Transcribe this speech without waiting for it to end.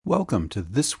Welcome to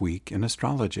This Week in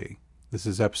Astrology. This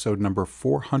is episode number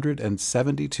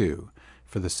 472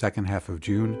 for the second half of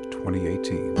June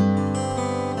 2018.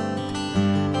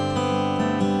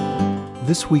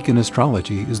 This Week in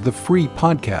Astrology is the free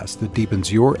podcast that deepens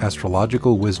your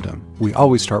astrological wisdom. We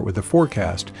always start with a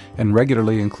forecast and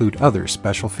regularly include other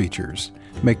special features.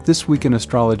 Make This Week in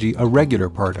Astrology a regular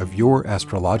part of your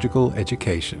astrological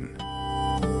education.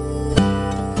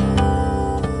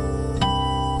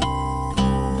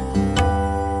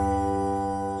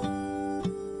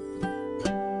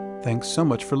 Thanks so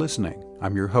much for listening.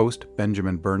 I'm your host,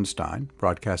 Benjamin Bernstein,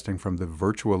 broadcasting from the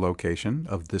virtual location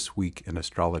of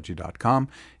ThisWeekInAstrology.com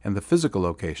and the physical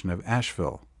location of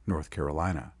Asheville, North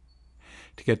Carolina.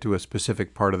 To get to a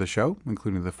specific part of the show,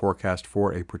 including the forecast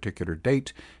for a particular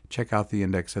date, check out the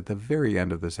index at the very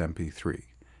end of this MP3.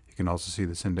 You can also see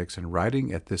this index in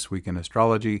writing at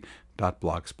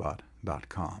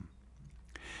thisweekinastrology.blogspot.com.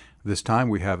 This time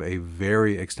we have a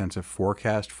very extensive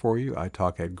forecast for you. I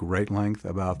talk at great length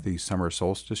about the summer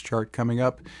solstice chart coming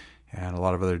up and a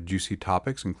lot of other juicy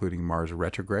topics, including Mars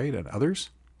retrograde and others.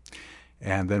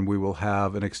 And then we will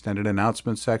have an extended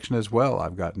announcement section as well.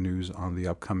 I've got news on the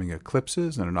upcoming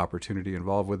eclipses and an opportunity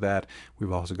involved with that.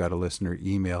 We've also got a listener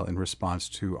email in response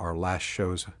to our last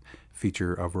show's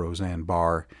feature of Roseanne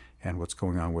Barr and what's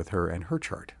going on with her and her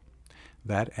chart.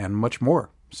 That and much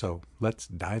more. So let's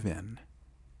dive in.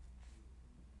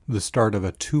 The start of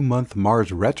a 2-month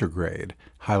Mars retrograde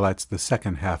highlights the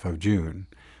second half of June.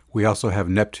 We also have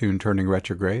Neptune turning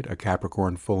retrograde, a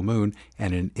Capricorn full moon,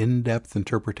 and an in-depth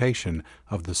interpretation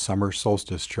of the summer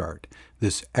solstice chart.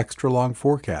 This extra-long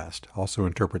forecast also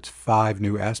interprets 5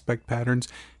 new aspect patterns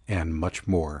and much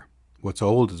more. What's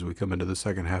old as we come into the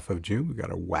second half of June? We've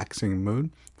got a waxing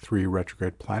moon, 3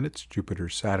 retrograde planets, Jupiter,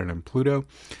 Saturn, and Pluto.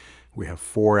 We have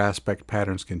 4 aspect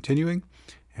patterns continuing,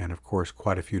 and of course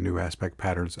quite a few new aspect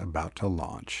patterns about to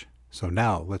launch. So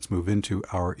now let's move into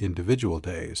our individual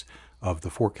days of the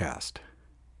forecast.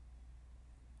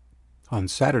 On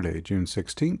Saturday, June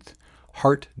 16th,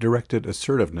 heart-directed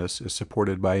assertiveness is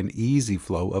supported by an easy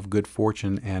flow of good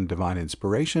fortune and divine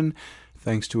inspiration,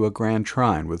 thanks to a grand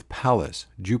trine with Pallas,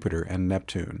 Jupiter, and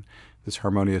Neptune. This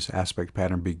harmonious aspect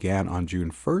pattern began on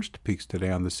June 1st, peaks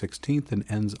today on the 16th, and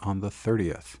ends on the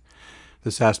 30th.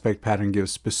 This aspect pattern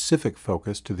gives specific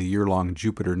focus to the year-long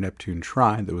Jupiter-Neptune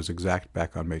trine that was exact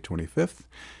back on May 25th.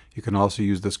 You can also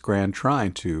use this grand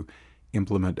trine to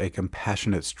implement a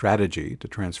compassionate strategy to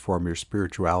transform your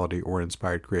spirituality or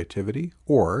inspired creativity,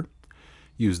 or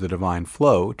use the divine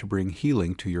flow to bring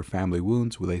healing to your family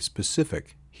wounds with a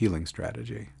specific healing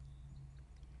strategy.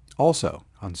 Also,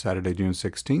 on Saturday, June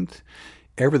 16th,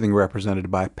 everything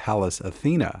represented by Pallas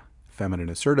Athena, feminine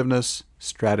assertiveness,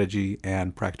 strategy,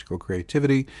 and practical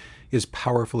creativity, is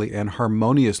powerfully and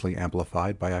harmoniously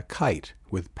amplified by a kite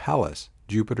with Pallas,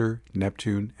 Jupiter,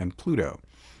 Neptune, and Pluto.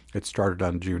 It started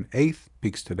on June 8th,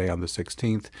 peaks today on the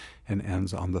 16th, and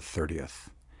ends on the 30th.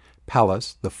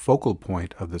 Pallas, the focal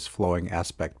point of this flowing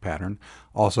aspect pattern,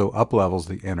 also uplevels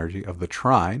the energy of the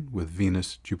trine with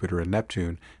Venus, Jupiter, and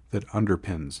Neptune that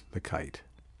underpins the kite.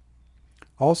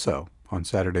 Also, on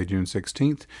Saturday, June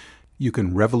 16th, you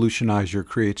can revolutionize your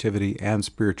creativity and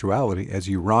spirituality as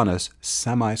Uranus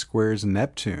semi-squares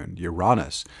Neptune.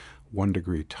 Uranus, 1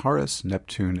 degree Taurus,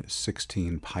 Neptune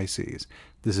 16 Pisces.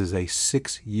 This is a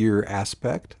 6-year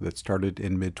aspect that started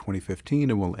in mid-2015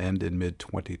 and will end in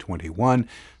mid-2021,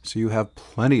 so you have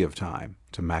plenty of time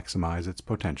to maximize its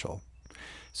potential.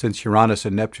 Since Uranus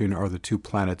and Neptune are the 2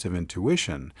 planets of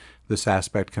intuition, this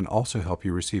aspect can also help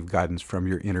you receive guidance from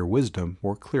your inner wisdom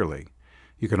more clearly.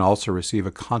 You can also receive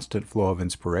a constant flow of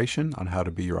inspiration on how to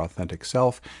be your authentic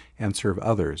self and serve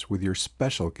others with your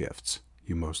special gifts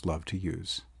you most love to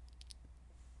use.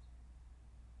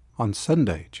 On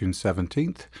Sunday, June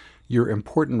 17th, your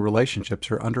important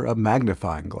relationships are under a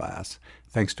magnifying glass,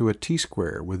 thanks to a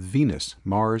T-square with Venus,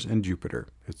 Mars, and Jupiter.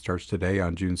 It starts today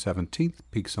on June 17th,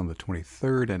 peaks on the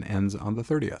 23rd, and ends on the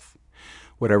 30th.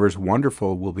 Whatever's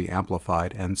wonderful will be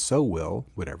amplified, and so will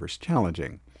whatever's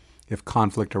challenging. If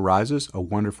conflict arises, a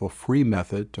wonderful free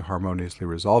method to harmoniously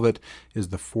resolve it is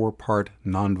the 4-part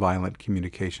nonviolent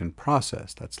communication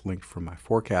process. That's linked from my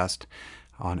forecast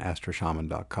on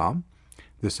astroshaman.com.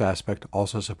 This aspect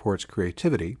also supports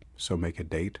creativity, so make a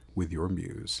date with your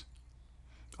muse.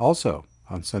 Also,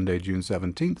 on Sunday, June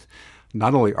 17th,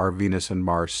 not only are Venus and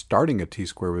Mars starting a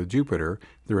T-square with Jupiter,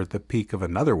 they're at the peak of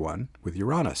another one with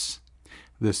Uranus.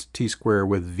 This T-square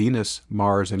with Venus,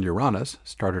 Mars, and Uranus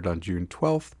started on June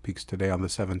 12th, peaks today on the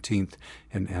 17th,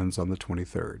 and ends on the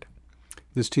 23rd.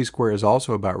 This T-square is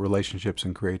also about relationships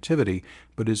and creativity,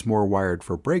 but is more wired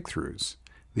for breakthroughs.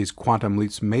 These quantum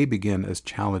leaps may begin as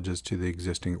challenges to the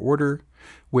existing order,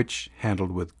 which,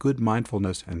 handled with good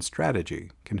mindfulness and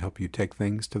strategy, can help you take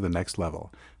things to the next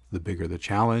level. The bigger the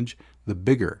challenge, the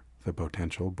bigger the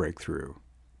potential breakthrough.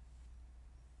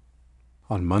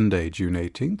 On Monday, June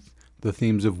 18th, the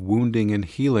themes of wounding and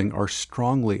healing are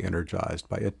strongly energized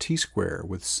by a T-square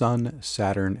with Sun,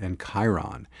 Saturn, and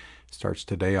Chiron. It starts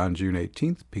today on June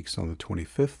 18th, peaks on the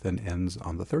 25th, and ends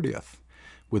on the 30th.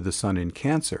 With the Sun in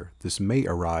Cancer, this may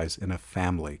arise in a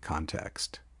family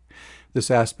context.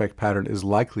 This aspect pattern is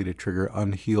likely to trigger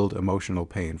unhealed emotional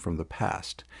pain from the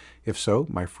past. If so,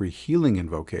 my free healing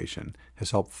invocation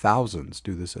has helped thousands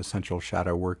do this essential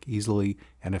shadow work easily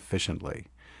and efficiently.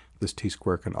 This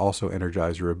T-square can also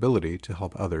energize your ability to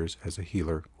help others as a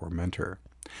healer or mentor.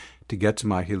 To get to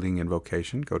my healing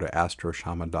invocation, go to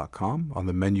astroshaman.com. On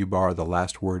the menu bar, the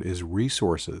last word is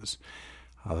Resources.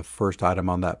 The first item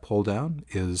on that pull-down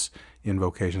is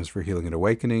Invocations for Healing and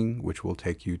Awakening, which will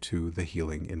take you to the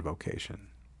healing invocation.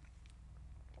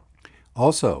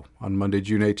 Also, on Monday,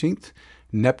 June 18th,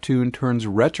 Neptune turns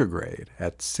retrograde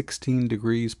at 16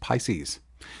 degrees Pisces.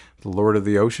 The Lord of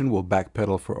the Ocean will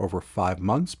backpedal for over 5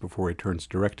 months before he turns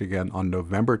direct again on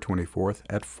November 24th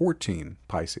at 14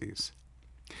 Pisces.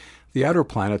 The outer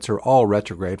planets are all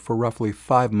retrograde for roughly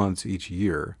 5 months each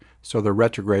year, so the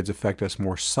retrogrades affect us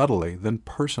more subtly than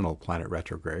personal planet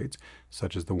retrogrades,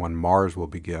 such as the one Mars will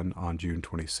begin on June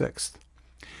 26th.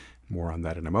 More on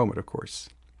that in a moment, of course.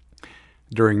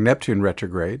 During Neptune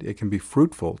retrograde, it can be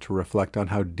fruitful to reflect on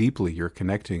how deeply you're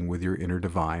connecting with your inner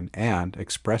divine and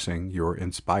expressing your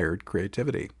inspired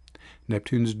creativity.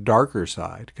 Neptune's darker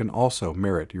side can also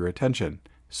merit your attention: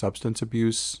 substance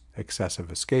abuse, excessive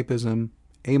escapism,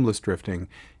 aimless drifting,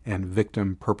 and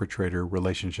victim-perpetrator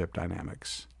relationship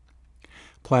dynamics.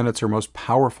 Planets are most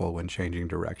powerful when changing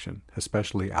direction,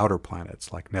 especially outer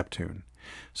planets like Neptune.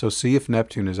 So see if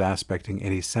Neptune is aspecting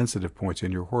any sensitive points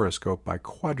in your horoscope by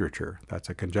quadrature. That's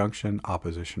a conjunction,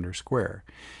 opposition, or square.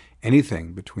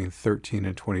 Anything between 13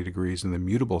 and 20 degrees in the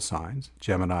mutable signs,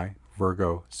 Gemini,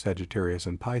 Virgo, Sagittarius,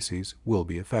 and Pisces, will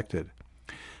be affected.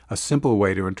 A simple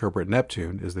way to interpret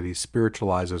Neptune is that he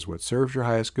spiritualizes what serves your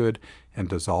highest good and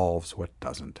dissolves what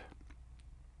doesn't.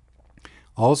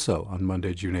 Also, on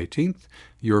Monday, June 18th,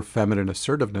 your feminine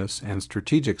assertiveness and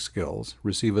strategic skills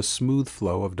receive a smooth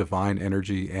flow of divine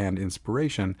energy and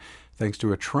inspiration thanks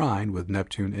to a trine with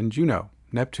Neptune and Juno.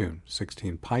 Neptune,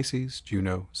 16 Pisces,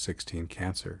 Juno, 16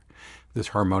 Cancer. This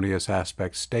harmonious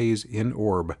aspect stays in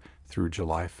orb through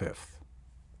July 5th.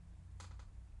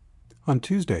 On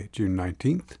Tuesday, June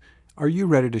 19th, are you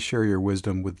ready to share your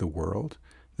wisdom with the world?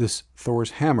 This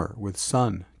Thor's hammer with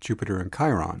Sun, Jupiter, and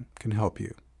Chiron can help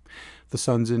you. The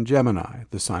Sun's in Gemini,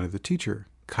 the sign of the teacher.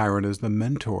 Chiron is the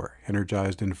mentor,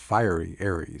 energized in fiery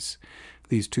Aries.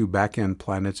 These two back-end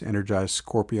planets energize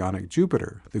Scorpionic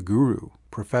Jupiter, the guru,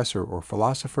 professor, or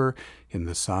philosopher, in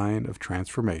the sign of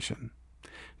transformation.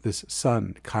 This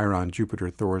Sun, Chiron, Jupiter,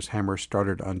 Thor's hammer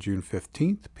started on June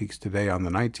 15th, peaks today on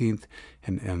the 19th,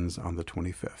 and ends on the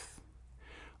 25th.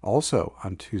 Also,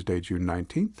 on Tuesday, June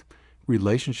 19th,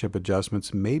 relationship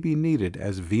adjustments may be needed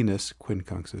as Venus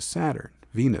quincunxes Saturn.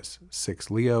 Venus, 6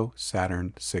 Leo,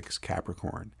 Saturn, 6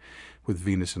 Capricorn. With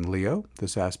Venus in Leo,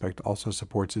 this aspect also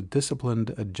supports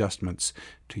disciplined adjustments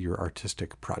to your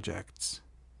artistic projects.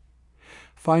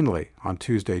 Finally, on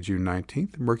Tuesday, June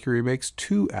 19th, Mercury makes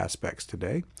 2 aspects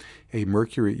today. A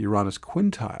Mercury-Uranus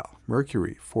quintile,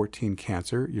 Mercury, 14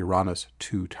 Cancer, Uranus,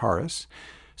 2 Taurus,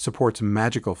 supports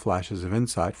magical flashes of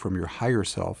insight from your higher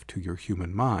self to your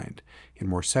human mind. In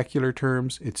more secular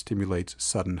terms, it stimulates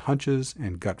sudden hunches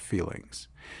and gut feelings.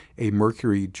 A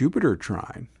Mercury-Jupiter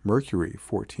trine, Mercury,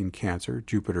 14 Cancer,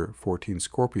 Jupiter, 14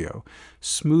 Scorpio,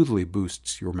 smoothly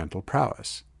boosts your mental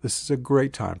prowess. This is a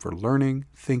great time for learning,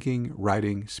 thinking,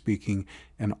 writing, speaking,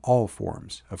 and all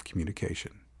forms of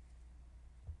communication.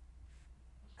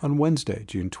 On Wednesday,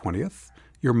 June 20th,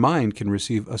 your mind can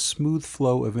receive a smooth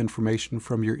flow of information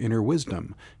from your inner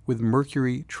wisdom with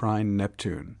Mercury trine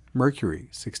Neptune. Mercury,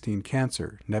 16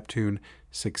 Cancer, Neptune,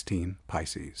 16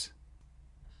 Pisces.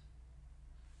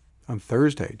 On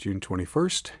Thursday, June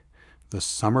 21st, the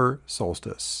summer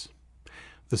solstice.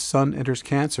 The Sun enters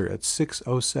Cancer at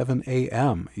 6:07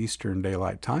 a.m. Eastern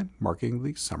Daylight Time, marking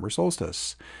the summer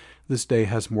solstice. This day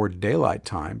has more daylight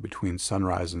time between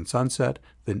sunrise and sunset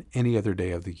than any other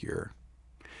day of the year.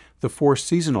 The 4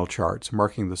 seasonal charts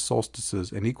marking the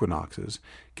solstices and equinoxes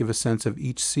give a sense of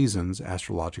each season's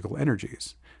astrological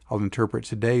energies. I'll interpret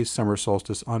today's summer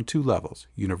solstice on 2 levels,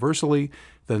 universally,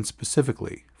 then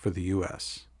specifically for the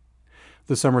U.S.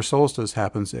 The summer solstice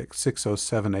happens at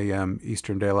 6:07 a.m.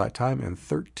 Eastern Daylight Time in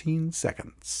 13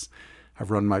 seconds. I've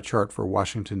run my chart for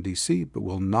Washington, D.C., but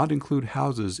will not include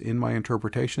houses in my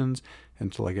interpretations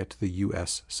until I get to the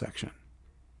U.S. section.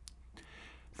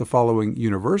 The following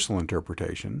universal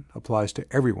interpretation applies to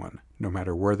everyone, no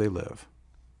matter where they live.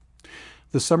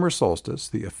 The summer solstice,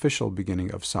 the official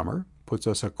beginning of summer, puts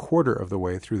us a quarter of the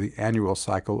way through the annual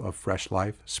cycle of fresh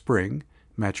life, spring,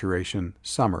 maturation,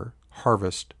 summer,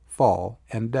 harvest, fall,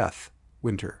 and death,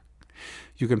 winter.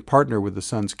 You can partner with the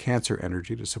sun's Cancer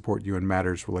energy to support you in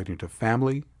matters relating to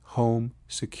family, home,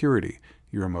 security,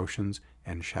 your emotions,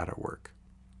 and shadow work.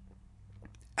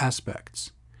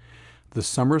 Aspects. The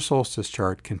summer solstice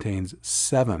chart contains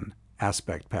 7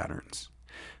 aspect patterns.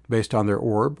 Based on their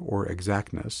orb or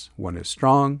exactness, 1 is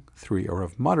strong, 3 are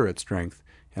of moderate strength,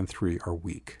 and 3 are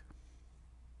weak.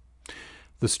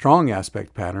 The strong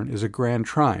aspect pattern is a grand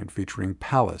trine featuring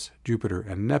Pallas, Jupiter,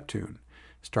 and Neptune,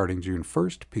 starting June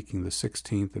 1st, peaking the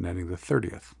 16th, and ending the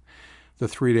 30th. The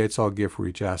 3 dates I'll give for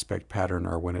each aspect pattern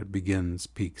are when it begins,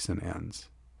 peaks, and ends.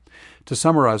 To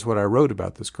summarize what I wrote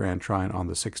about this grand trine on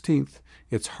the 16th,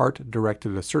 its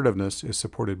heart-directed assertiveness is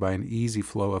supported by an easy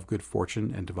flow of good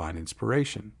fortune and divine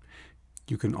inspiration.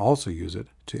 You can also use it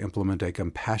to implement a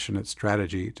compassionate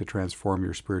strategy to transform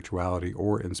your spirituality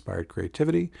or inspired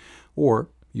creativity, or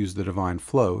use the divine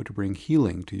flow to bring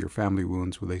healing to your family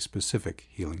wounds with a specific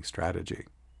healing strategy.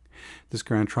 This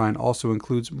grand trine also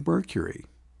includes Mercury.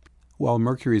 While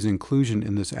Mercury's inclusion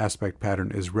in this aspect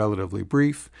pattern is relatively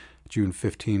brief, June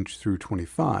 15 through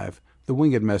 25, the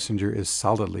winged messenger is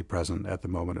solidly present at the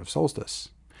moment of solstice.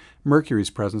 Mercury's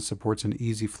presence supports an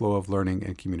easy flow of learning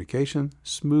and communication,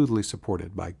 smoothly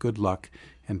supported by good luck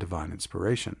and divine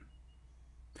inspiration.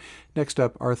 Next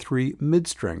up are 3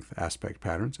 mid-strength aspect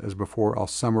patterns. As before, I'll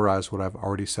summarize what I've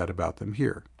already said about them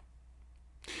here.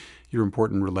 Your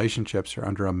important relationships are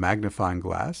under a magnifying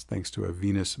glass thanks to a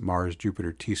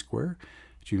Venus-Mars-Jupiter T-square,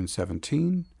 June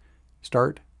 17.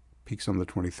 Start, peaks on the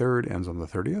 23rd, ends on the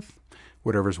 30th.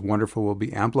 Whatever's wonderful will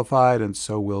be amplified, and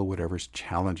so will whatever's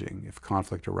challenging. If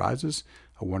conflict arises,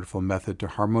 a wonderful method to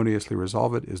harmoniously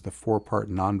resolve it is the 4-part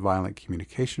nonviolent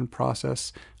communication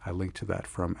process. I link to that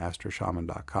from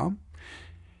astroshaman.com.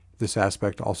 This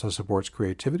aspect also supports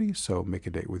creativity, so make a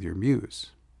date with your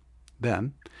muse.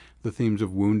 Then, the themes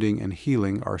of wounding and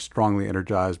healing are strongly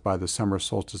energized by the summer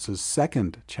solstice's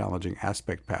 2nd challenging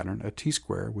aspect pattern, a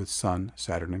T-square with Sun,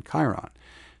 Saturn, and Chiron.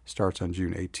 Starts on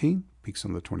June 18, peaks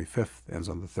on the 25th, ends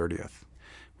on the 30th.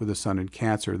 With the Sun in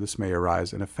Cancer, this may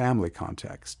arise in a family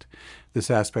context. This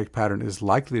aspect pattern is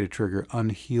likely to trigger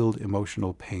unhealed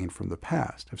emotional pain from the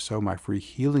past. If so, my free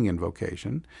healing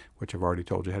invocation, which I've already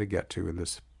told you how to get to in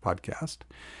this podcast,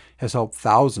 has helped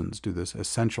thousands do this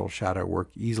essential shadow work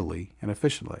easily and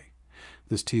efficiently.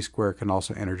 This T-square can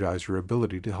also energize your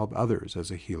ability to help others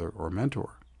as a healer or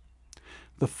mentor.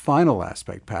 The final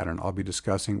aspect pattern I'll be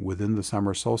discussing within the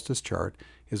summer solstice chart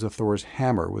is a Thor's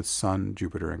hammer with Sun,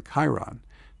 Jupiter, and Chiron.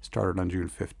 Started on June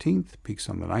 15th, peaks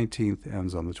on the 19th,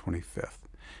 ends on the 25th.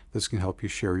 This can help you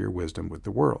share your wisdom with the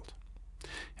world.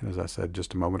 And as I said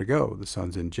just a moment ago, the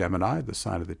Sun's in Gemini, the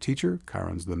sign of the teacher.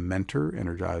 Chiron's the mentor,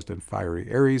 energized in fiery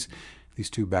Aries. These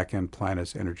 2 back-end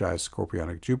planets energize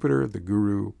Scorpionic Jupiter, the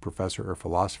guru, professor, or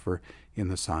philosopher, in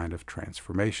the sign of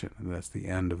transformation. And that's the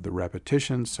end of the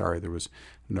repetition. Sorry, there was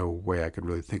no way I could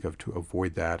really think of to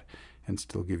avoid that and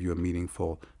still give you a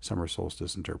meaningful summer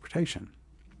solstice interpretation.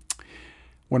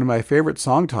 One of my favorite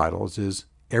song titles is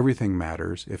Everything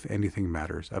Matters If Anything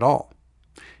Matters at All.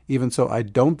 Even so, I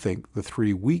don't think the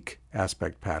 3 weak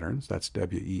aspect patterns, that's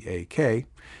W-E-A-K,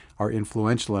 are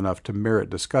influential enough to merit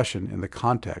discussion in the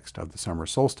context of the summer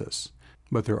solstice.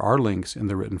 But there are links in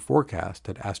the written forecast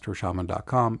at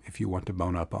astroshaman.com if you want to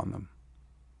bone up on them.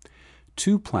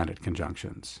 2 planet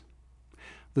conjunctions.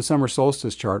 The summer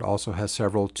solstice chart also has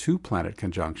several 2-planet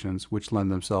conjunctions which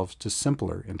lend themselves to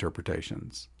simpler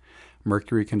interpretations.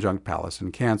 Mercury conjunct Pallas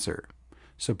in Cancer.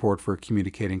 Support for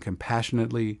communicating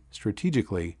compassionately,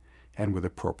 strategically, and with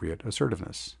appropriate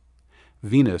assertiveness.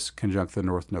 Venus conjunct the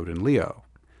North Node in Leo.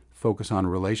 Focus on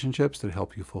relationships that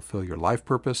help you fulfill your life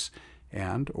purpose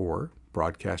and/or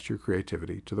broadcast your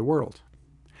creativity to the world.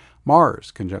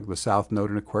 Mars conjunct the South Node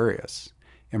in Aquarius.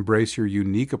 Embrace your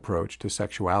unique approach to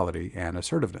sexuality and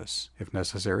assertiveness. If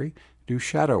necessary, do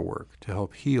shadow work to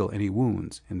help heal any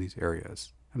wounds in these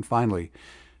areas. And finally,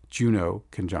 Juno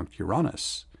conjunct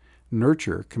Uranus.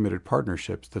 Nurture committed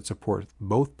partnerships that support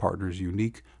both partners'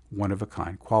 unique,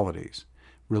 one-of-a-kind qualities.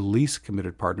 Release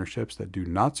committed partnerships that do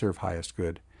not serve highest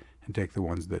good, and take the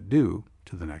ones that do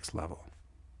to the next level.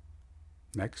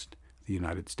 Next, the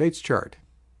United States chart.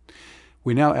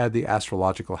 We now add the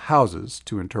astrological houses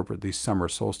to interpret the summer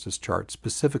solstice chart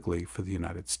specifically for the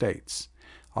United States.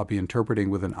 I'll be interpreting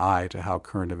with an eye to how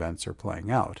current events are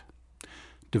playing out.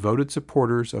 Devoted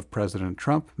supporters of President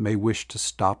Trump may wish to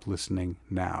stop listening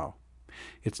now.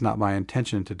 It's not my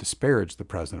intention to disparage the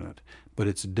president, but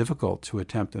it's difficult to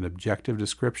attempt an objective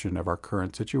description of our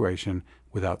current situation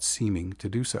without seeming to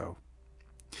do so.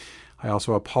 I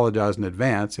also apologize in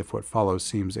advance if what follows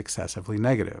seems excessively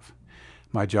negative.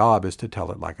 My job is to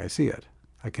tell it like I see it.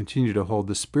 I continue to hold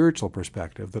the spiritual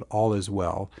perspective that all is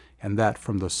well, and that,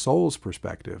 from the soul's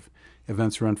perspective,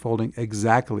 events are unfolding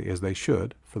exactly as they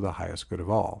should for the highest good of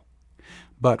all.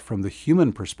 But from the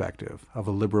human perspective of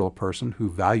a liberal person who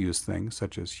values things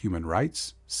such as human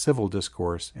rights, civil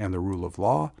discourse, and the rule of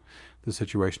law, the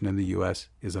situation in the U.S.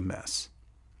 is a mess.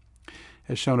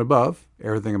 As shown above,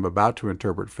 everything I'm about to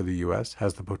interpret for the U.S.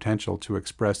 has the potential to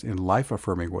express in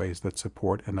life-affirming ways that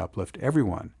support and uplift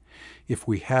everyone. If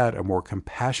we had a more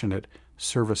compassionate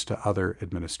service to other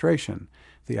administration,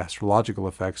 the astrological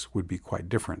effects would be quite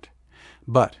different.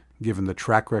 But given the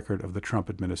track record of the Trump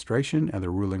administration and the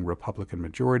ruling Republican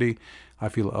majority, I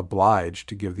feel obliged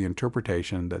to give the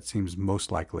interpretation that seems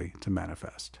most likely to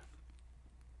manifest.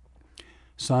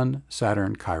 Sun,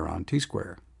 Saturn, Chiron,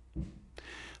 T-square.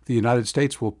 The United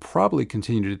States will probably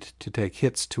continue to take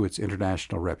hits to its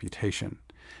international reputation.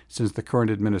 Since the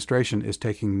current administration is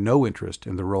taking no interest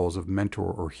in the roles of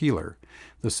mentor or healer,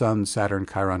 the Sun, Saturn,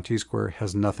 Chiron, T-square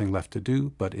has nothing left to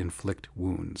do but inflict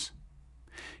wounds.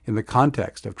 In the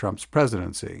context of Trump's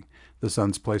presidency, the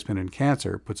Sun's placement in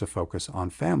Cancer puts a focus on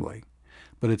family,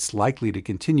 but it's likely to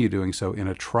continue doing so in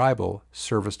a tribal,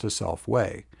 service-to-self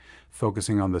way,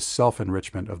 focusing on the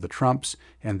self-enrichment of the Trumps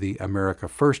and the America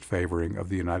First favoring of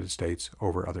the United States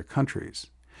over other countries.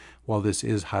 While this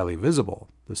is highly visible,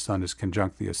 the Sun is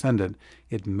conjunct the ascendant,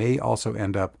 it may also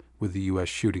end up with the U.S.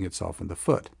 shooting itself in the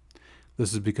foot.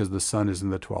 This is because the Sun is in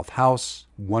the 12th house,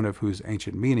 one of whose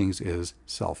ancient meanings is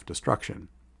self-destruction.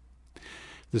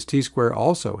 This T-square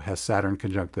also has Saturn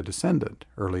conjunct the descendant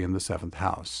early in the 7th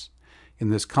house. In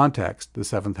this context, the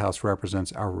 7th house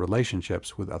represents our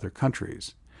relationships with other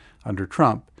countries. Under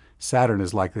Trump, Saturn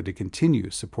is likely to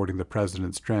continue supporting the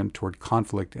president's trend toward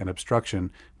conflict and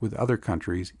obstruction with other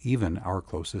countries, even our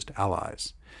closest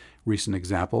allies. Recent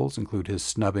examples include his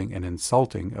snubbing and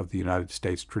insulting of the United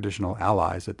States' traditional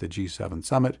allies at the G7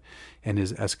 summit and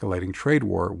his escalating trade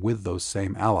war with those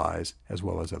same allies, as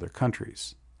well as other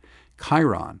countries.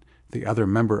 Chiron, the other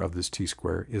member of this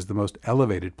T-square, is the most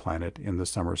elevated planet in the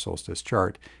summer solstice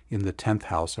chart in the 10th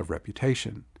house of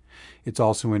reputation. It's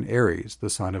also in Aries, the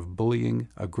sign of bullying,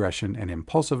 aggression, and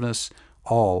impulsiveness,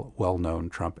 all well-known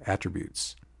Trump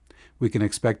attributes. We can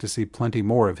expect to see plenty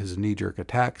more of his knee-jerk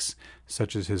attacks,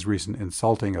 such as his recent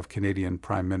insulting of Canadian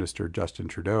Prime Minister Justin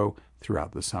Trudeau,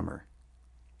 throughout the summer.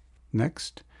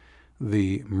 Next,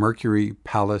 the Mercury,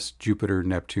 Pallas, Jupiter,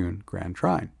 Neptune Grand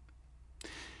Trine.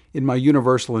 In my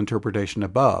universal interpretation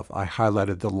above, I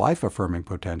highlighted the life-affirming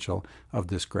potential of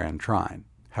this Grand Trine.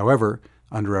 However,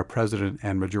 under a president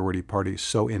and majority party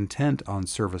so intent on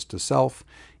service to self,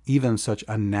 even such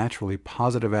a naturally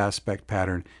positive aspect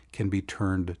pattern can be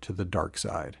turned to the dark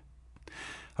side.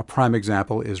 A prime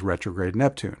example is retrograde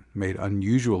Neptune, made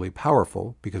unusually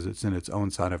powerful because it's in its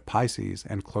own sign of Pisces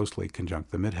and closely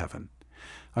conjunct the midheaven.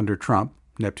 Under Trump,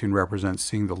 Neptune represents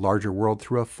seeing the larger world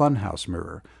through a funhouse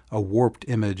mirror, a warped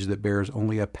image that bears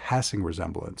only a passing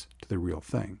resemblance to the real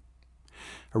thing.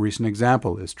 A recent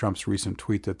example is Trump's recent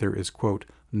tweet that there is, quote,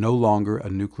 no longer a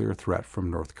nuclear threat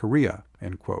from North Korea,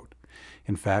 end quote.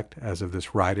 In fact, as of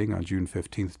this writing on June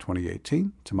 15,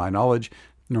 2018, to my knowledge,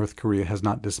 North Korea has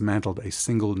not dismantled a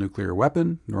single nuclear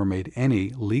weapon, nor made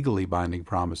any legally binding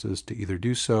promises to either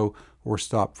do so or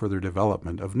stop further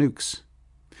development of nukes.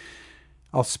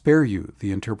 I'll spare you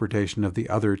the interpretation of the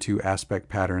other two aspect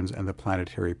patterns and the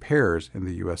planetary pairs in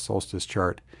the U.S. solstice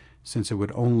chart, since it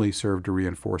would only serve to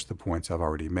reinforce the points I've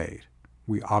already made.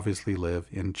 We obviously live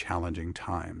in challenging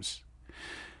times.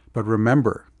 But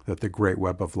remember that the great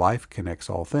web of life connects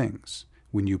all things.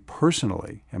 When you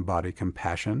personally embody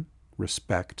compassion,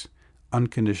 respect,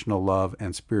 unconditional love,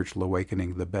 and spiritual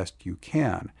awakening the best you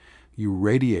can, you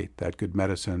radiate that good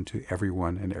medicine to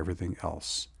everyone and everything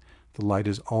else. The light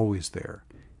is always there,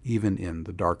 even in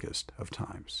the darkest of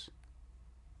times.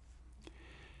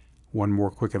 One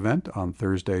more quick event on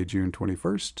Thursday, June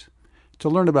 21st. To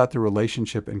learn about the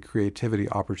relationship and creativity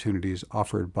opportunities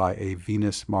offered by a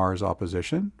Venus-Mars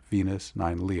opposition, Venus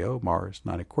 9 Leo, Mars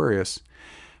 9 Aquarius,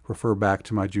 refer back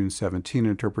to my June 17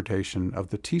 interpretation of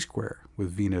the T-square with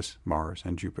Venus, Mars,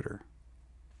 and Jupiter.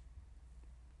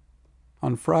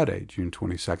 On Friday, June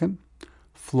 22nd,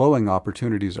 Flowing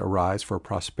opportunities arise for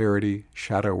prosperity,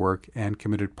 shadow work, and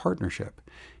committed partnership,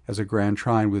 as a grand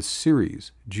trine with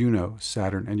Ceres, Juno,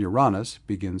 Saturn, and Uranus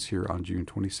begins here on June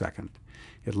 22nd.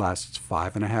 It lasts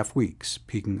 5.5 weeks,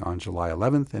 peaking on July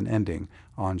 11th and ending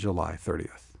on July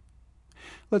 30th.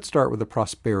 Let's start with the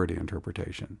prosperity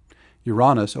interpretation.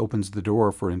 Uranus opens the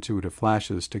door for intuitive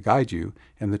flashes to guide you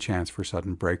and the chance for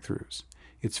sudden breakthroughs.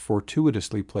 It's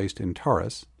fortuitously placed in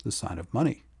Taurus, the sign of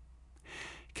money.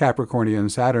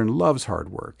 Capricornian Saturn loves hard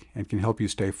work and can help you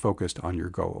stay focused on your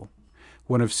goal.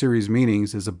 One of Ceres'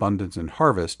 meanings is abundance and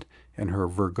harvest, and her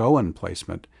Virgoan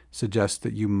placement suggests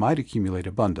that you might accumulate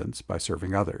abundance by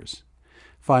serving others.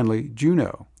 Finally,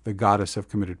 Juno, the goddess of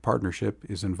committed partnership,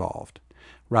 is involved.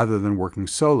 Rather than working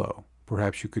solo,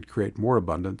 perhaps you could create more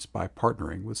abundance by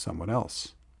partnering with someone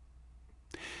else.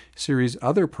 Ceres'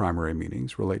 other primary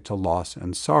meanings relate to loss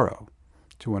and sorrow.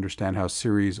 To understand how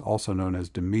Ceres, also known as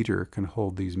Demeter, can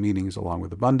hold these meanings along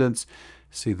with abundance,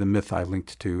 see the myth I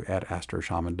linked to at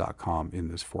astroshaman.com in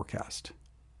this forecast.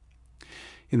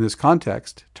 In this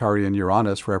context, Taurian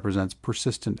Uranus represents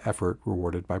persistent effort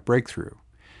rewarded by breakthrough.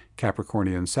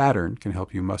 Capricornian Saturn can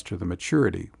help you muster the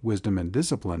maturity, wisdom, and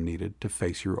discipline needed to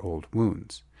face your old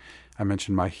wounds. I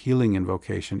mentioned my healing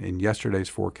invocation in yesterday's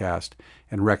forecast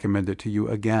and recommend it to you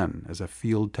again as a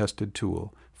field-tested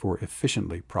tool for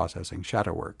efficiently processing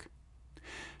shadow work.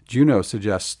 Juno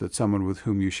suggests that someone with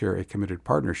whom you share a committed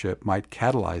partnership might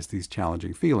catalyze these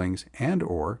challenging feelings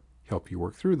and/or help you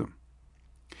work through them.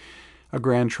 A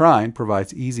grand trine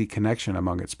provides easy connection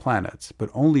among its planets,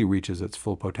 but only reaches its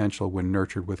full potential when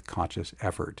nurtured with conscious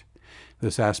effort.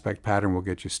 This aspect pattern will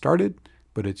get you started,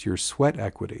 but it's your sweat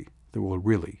equity that will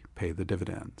really pay the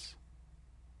dividends.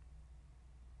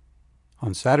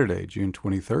 On Saturday, June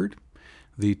 23rd,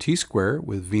 the T-square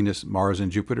with Venus, Mars,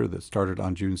 and Jupiter that started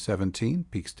on June 17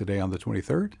 peaks today on the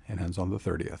 23rd and ends on the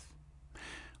 30th.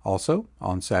 Also,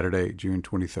 on Saturday, June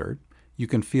 23rd, you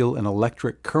can feel an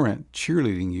electric current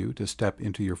cheerleading you to step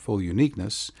into your full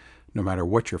uniqueness, no matter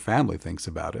what your family thinks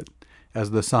about it,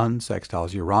 as the Sun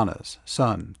sextiles Uranus,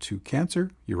 Sun to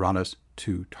Cancer, Uranus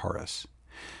to Taurus.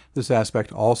 This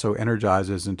aspect also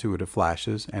energizes intuitive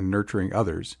flashes and nurturing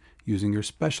others using your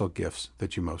special gifts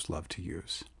that you most love to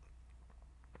use.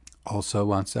 Also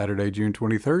on Saturday, June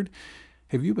 23rd,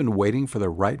 have you been waiting for the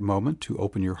right moment to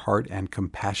open your heart and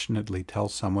compassionately tell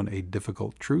someone a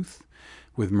difficult truth?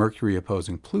 With Mercury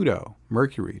opposing Pluto,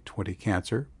 Mercury 20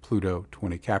 Cancer, Pluto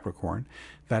 20 Capricorn,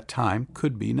 that time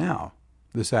could be now.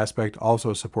 This aspect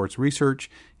also supports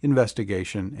research,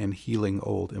 investigation, and healing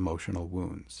old emotional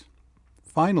wounds.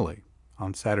 Finally,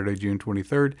 on Saturday, June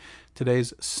 23rd,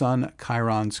 today's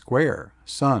Sun-Chiron square,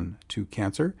 Sun to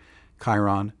Cancer,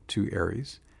 Chiron to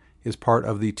Aries, is part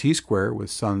of the T-square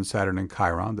with Sun, Saturn, and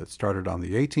Chiron that started on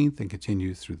the 18th and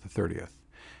continues through the 30th.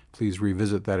 Please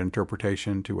revisit that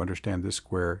interpretation to understand this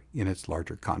square in its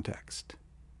larger context.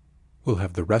 We'll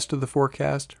have the rest of the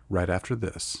forecast right after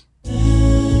this.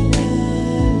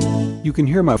 You can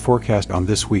hear my forecast on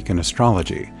This Week in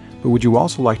Astrology, but would you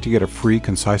also like to get a free,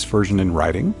 concise version in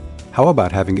writing? How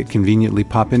about having it conveniently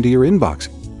pop into your inbox?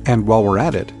 And while we're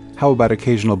at it, how about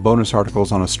occasional bonus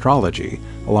articles on astrology,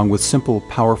 along with simple,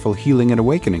 powerful healing and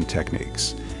awakening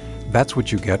techniques? That's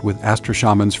what you get with Astro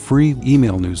Shaman's free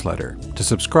email newsletter. To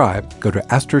subscribe, go to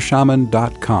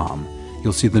astroshaman.com.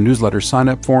 You'll see the newsletter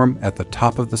sign-up form at the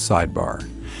top of the sidebar.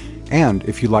 And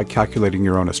if you like calculating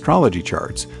your own astrology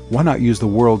charts, why not use the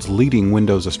world's leading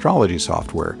Windows astrology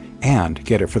software and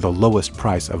get it for the lowest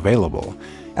price available?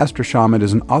 Astro Shaman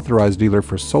is an authorized dealer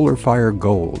for SolarFire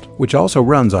Gold, which also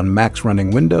runs on Macs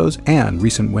running Windows and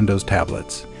recent Windows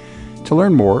tablets. To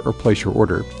learn more or place your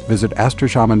order, visit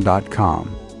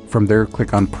astroshaman.com. From there,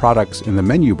 click on Products in the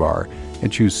menu bar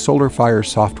and choose SolarFire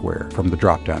Software from the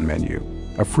drop-down menu.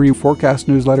 A free forecast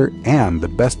newsletter and the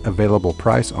best available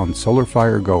price on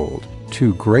SolarFire Gold.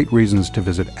 2 great reasons to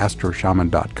visit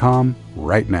astroshaman.com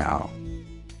right now.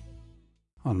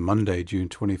 On Monday, June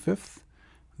 25th,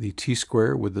 the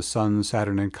T-square with the Sun,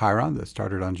 Saturn, and Chiron that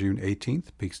started on June 18th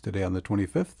peaks today on the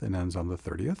 25th and ends on the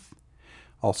 30th.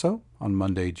 Also, on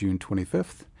Monday, June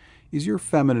 25th, is your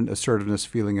feminine assertiveness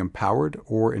feeling empowered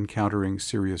or encountering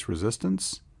serious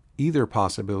resistance? Either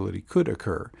possibility could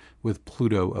occur with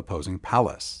Pluto opposing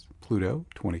Pallas. Pluto,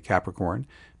 20 Capricorn,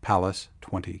 Pallas,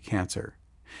 20 Cancer.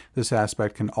 This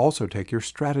aspect can also take your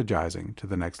strategizing to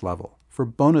the next level. For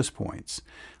bonus points,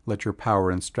 let your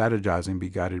power in strategizing be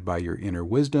guided by your inner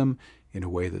wisdom in a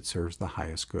way that serves the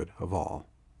highest good of all.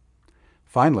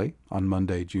 Finally, on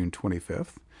Monday, June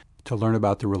 25th, to learn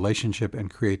about the relationship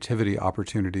and creativity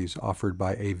opportunities offered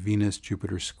by a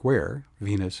Venus-Jupiter square,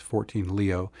 Venus 14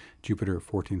 Leo, Jupiter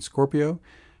 14 Scorpio,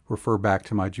 Refer back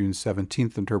to my June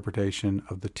 17th interpretation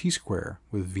of the T-square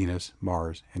with Venus,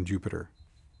 Mars, and Jupiter.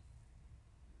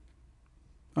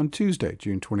 On Tuesday,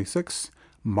 June 26th,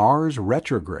 Mars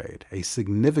retrograde, a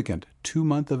significant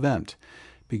 2-month event,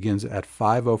 begins at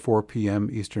 5:04 p.m.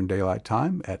 Eastern Daylight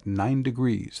Time at 9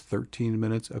 degrees, 13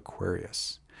 minutes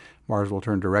Aquarius. Mars will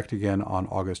turn direct again on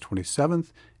August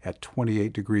 27th at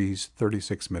 28 degrees,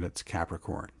 36 minutes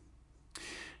Capricorn.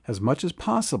 As much as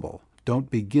possible,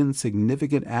 don't begin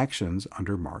significant actions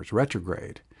under Mars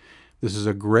retrograde. This is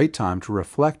a great time to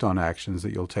reflect on actions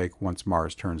that you'll take once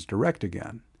Mars turns direct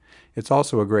again. It's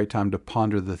also a great time to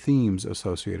ponder the themes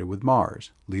associated with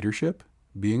Mars: leadership,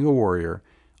 being a warrior,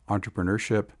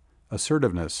 entrepreneurship,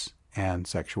 assertiveness, and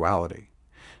sexuality.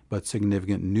 But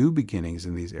significant new beginnings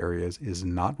in these areas is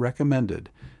not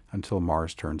recommended until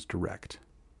Mars turns direct.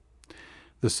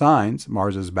 The signs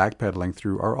Mars is backpedaling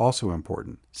through are also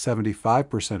important.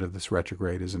 75% of this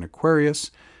retrograde is in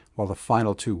Aquarius, while the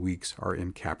final 2 weeks are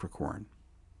in Capricorn.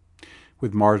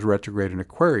 With Mars retrograde in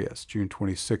Aquarius, June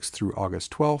 26th through August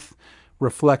 12th,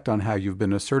 reflect on how you've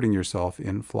been asserting yourself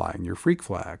in flying your freak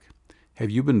flag.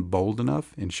 Have you been bold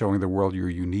enough in showing the world your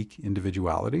unique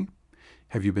individuality?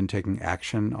 Have you been taking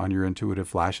action on your intuitive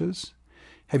flashes?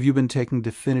 Have you been taking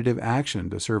definitive action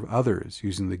to serve others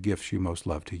using the gifts you most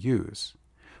love to use?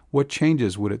 What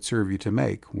changes would it serve you to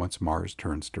make once Mars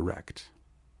turns direct?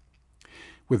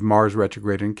 With Mars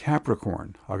retrograde in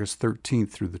Capricorn, August 13th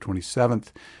through the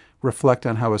 27th, reflect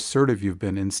on how assertive you've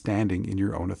been in standing in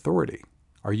your own authority.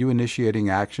 Are you initiating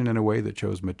action in a way that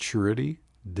shows maturity,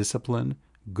 discipline,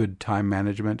 good time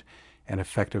management, and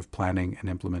effective planning and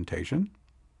implementation?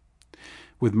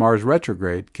 With Mars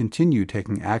retrograde, continue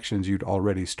taking actions you'd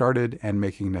already started and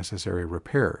making necessary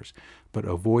repairs, but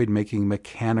avoid making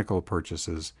mechanical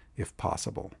purchases if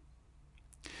possible.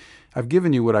 I've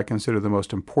given you what I consider the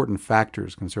most important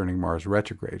factors concerning Mars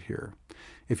retrograde here.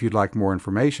 If you'd like more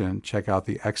information, check out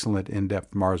the excellent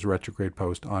in-depth Mars retrograde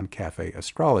post on Cafe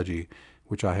Astrology,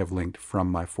 which I have linked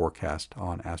from my forecast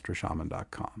on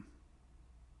astroshaman.com.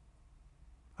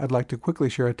 I'd like to quickly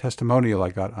share a testimonial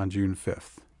I got on June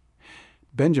 5th.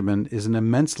 Benjamin is an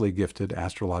immensely gifted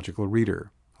astrological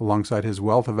reader. Alongside his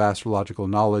wealth of astrological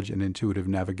knowledge and intuitive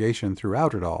navigation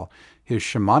throughout it all, his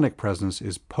shamanic presence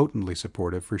is potently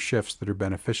supportive for shifts that are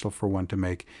beneficial for one to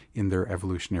make in their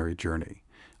evolutionary journey.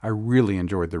 I really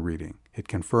enjoyed the reading. It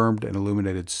confirmed and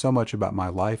illuminated so much about my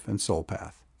life and soul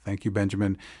path. Thank you,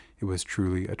 Benjamin. It was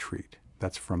truly a treat.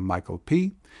 That's from Michael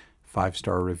P.,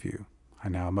 5-star review. I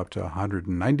now am up to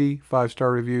 190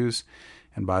 5-star reviews.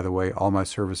 And by the way, all my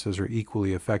services are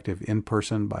equally effective in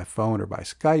person, by phone, or by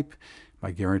Skype.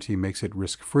 My guarantee makes it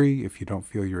risk-free. If you don't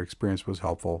feel your experience was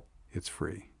helpful, it's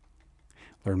free.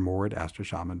 Learn more at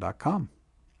astroshaman.com.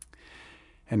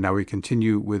 And now we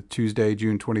continue with Tuesday,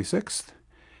 June 26th.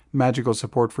 Magical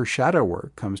support for shadow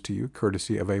work comes to you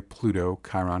courtesy of a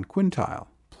Pluto-Chiron quintile.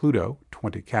 Pluto,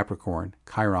 20 Capricorn,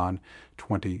 Chiron,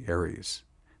 20 Aries.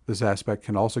 This aspect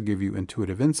can also give you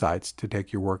intuitive insights to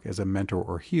take your work as a mentor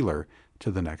or healer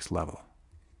to the next level.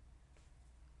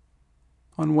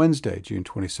 On Wednesday, June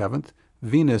 27th,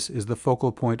 Venus is the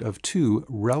focal point of 2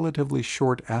 relatively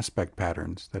short aspect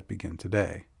patterns that begin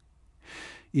today.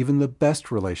 Even the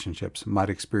best relationships might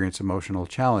experience emotional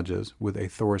challenges with a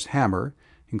Thor's hammer,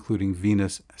 including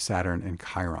Venus, Saturn, and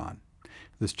Chiron.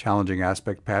 This challenging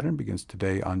aspect pattern begins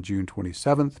today on June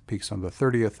 27th, peaks on the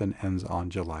 30th, and ends on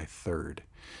July 3rd.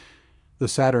 The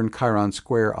Saturn-Chiron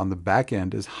square on the back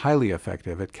end is highly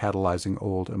effective at catalyzing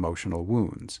old emotional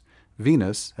wounds.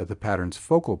 Venus, at the pattern's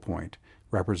focal point,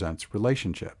 represents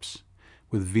relationships.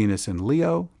 With Venus in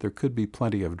Leo, there could be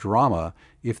plenty of drama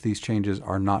if these changes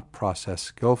are not processed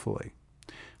skillfully.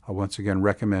 I'll once again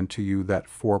recommend to you that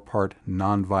 4-part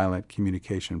nonviolent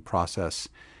communication process.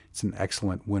 It's an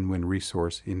excellent win-win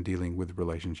resource in dealing with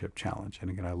relationship challenge.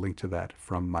 And again, I link to that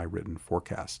from my written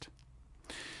forecast.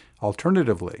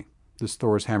 Alternatively, this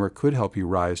Thor's hammer could help you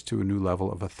rise to a new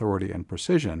level of authority and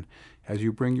precision as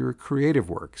you bring your creative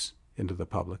works into the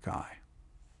public eye.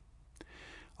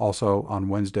 Also on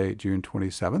Wednesday, June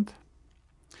 27th,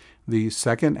 the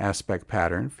second aspect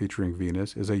pattern featuring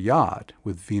Venus is a yod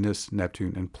with Venus,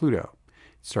 Neptune, and Pluto.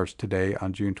 It starts today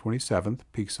on June 27th,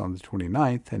 peaks on the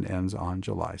 29th, and ends on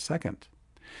July 2nd.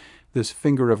 This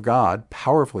finger of God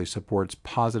powerfully supports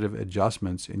positive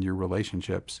adjustments in your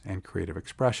relationships and creative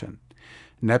expression.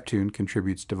 Neptune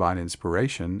contributes divine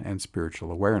inspiration and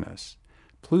spiritual awareness.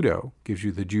 Pluto gives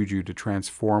you the juju to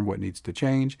transform what needs to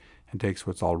change and takes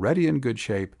what's already in good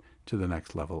shape to the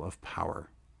next level of power.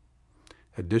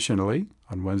 Additionally,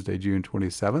 on Wednesday, June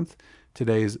 27th,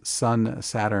 today's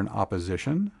Sun-Saturn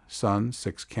opposition, Sun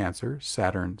 6 Cancer,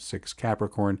 Saturn 6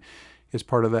 Capricorn, is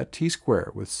part of that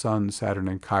T-square with Sun, Saturn,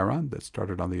 and Chiron that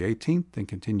started on the 18th and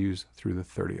continues through the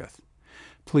 30th.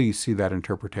 Please see that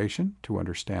interpretation to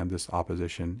understand this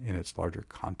opposition in its larger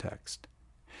context.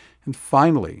 And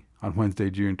finally, on Wednesday,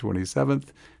 June 27th,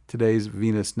 today's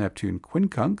Venus-Neptune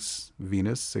quincunx,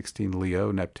 Venus 16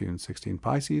 Leo, Neptune 16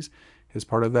 Pisces, is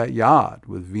part of that Yod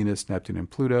with Venus, Neptune, and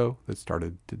Pluto that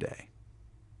started today.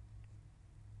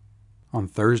 On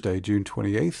Thursday, June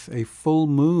 28th, a full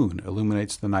moon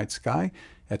illuminates the night sky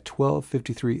at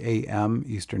 12:53 a.m.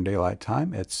 Eastern Daylight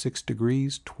Time at 6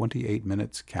 degrees 28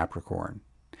 minutes Capricorn.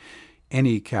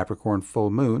 Any Capricorn full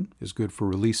moon is good for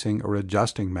releasing or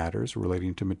adjusting matters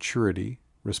relating to maturity,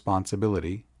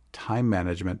 responsibility, time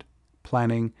management,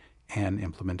 planning, and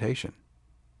implementation.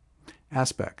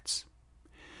 Aspects.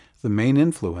 The main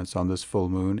influence on this full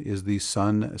moon is the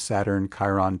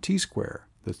Sun-Saturn-Chiron T-square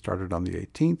that started on the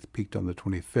 18th, peaked on the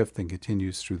 25th, and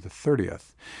continues through the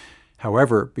 30th.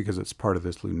 However, because it's part of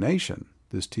this lunation,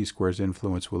 this T-square's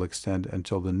influence will extend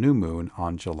until the new moon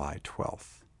on July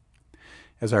 12th.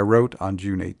 As I wrote on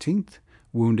June 18th,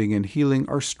 wounding and healing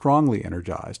are strongly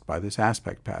energized by this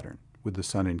aspect pattern. With the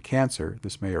Sun in Cancer,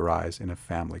 this may arise in a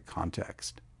family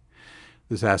context.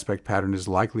 This aspect pattern is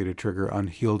likely to trigger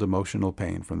unhealed emotional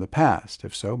pain from the past.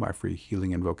 If so, my free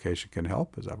healing invocation can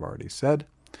help, as I've already said.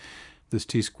 This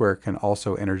T-square can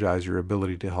also energize your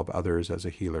ability to help others as a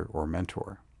healer or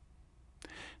mentor.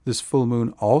 This full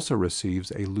moon also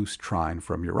receives a loose trine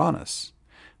from Uranus.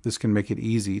 This can make it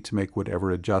easy to make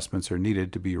whatever adjustments are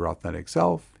needed to be your authentic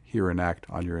self, hear and act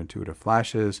on your intuitive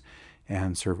flashes,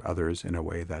 and serve others in a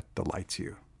way that delights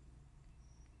you.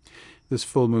 This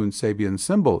full moon Sabian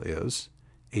symbol is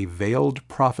a veiled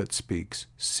prophet speaks,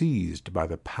 seized by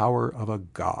the power of a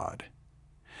god.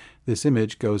 This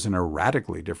image goes in a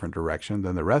radically different direction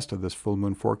than the rest of this full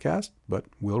moon forecast, but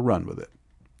we'll run with it.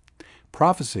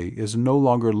 Prophecy is no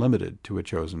longer limited to a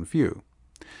chosen few.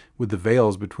 With the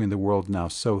veils between the world now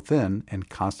so thin and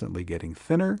constantly getting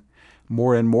thinner,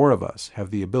 more and more of us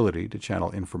have the ability to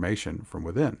channel information from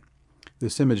within.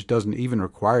 This image doesn't even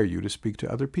require you to speak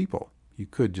to other people. You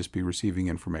could just be receiving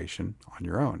information on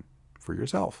your own, for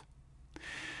yourself.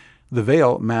 The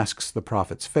veil masks the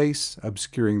prophet's face,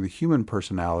 obscuring the human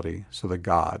personality so the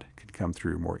God can come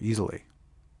through more easily.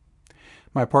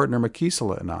 My partner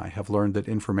Makisela and I have learned that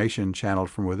information channeled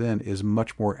from within is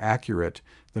much more accurate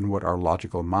than what our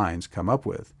logical minds come up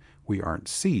with. We aren't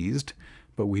seized,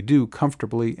 but we do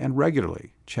comfortably and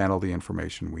regularly channel the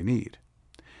information we need.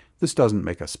 This doesn't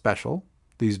make us special.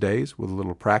 These days, with a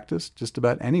little practice, just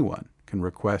about anyone can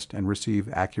request and receive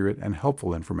accurate and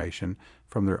helpful information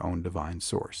from their own divine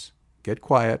source. Get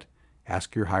quiet,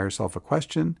 ask your higher self a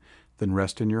question, then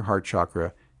rest in your heart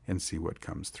chakra and see what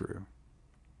comes through.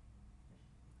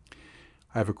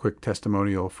 I have a quick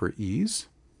testimonial for ease.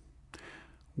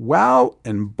 Wow,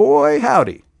 and boy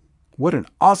howdy, what an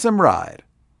awesome ride.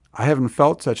 I haven't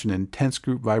felt such an intense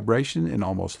group vibration in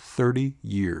almost 30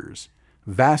 years,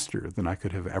 vaster than I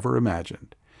could have ever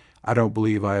imagined. I don't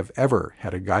believe I have ever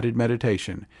had a guided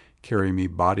meditation carry me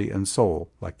body and soul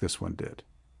like this one did.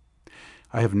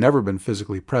 I have never been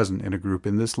physically present in a group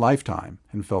in this lifetime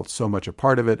and felt so much a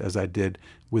part of it as I did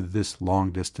with this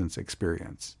long-distance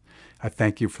experience. I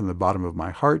thank you from the bottom of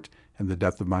my heart and the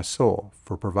depth of my soul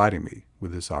for providing me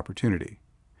with this opportunity.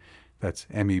 That's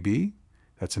MEB.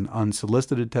 That's an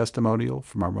unsolicited testimonial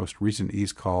from our most recent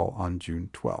EASE call on June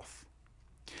 12th.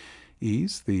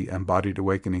 EASE, the Embodied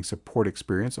Awakening Support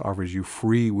Experience, offers you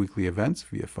free weekly events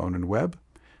via phone and web.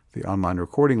 The online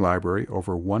recording library,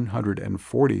 over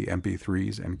 140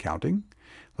 MP3s and counting,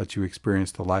 lets you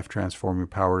experience the life-transforming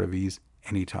power of ease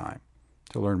anytime.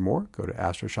 To learn more, go to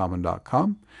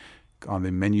astroshaman.com. On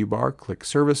the menu bar, click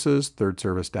Services. Third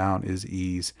service down is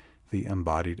EASE, the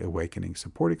Embodied Awakening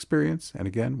Support Experience. And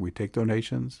again, we take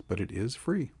donations, but it is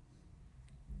free.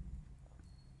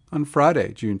 On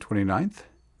Friday, June 29th,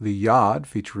 the Yod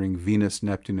featuring Venus,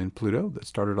 Neptune, and Pluto that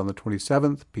started on the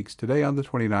 27th peaks today on the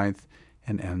 29th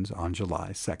and ends on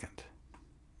July 2nd.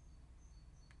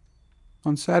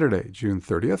 On Saturday, June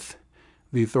 30th,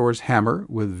 the Thor's Hammer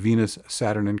with Venus,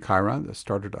 Saturn, and Chiron that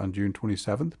started on June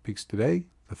 27th peaks today,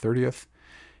 the 30th,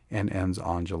 and ends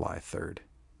on July 3rd.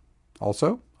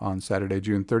 Also, on Saturday,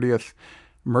 June 30th,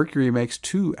 Mercury makes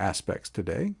two aspects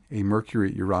today, a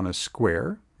Mercury-Uranus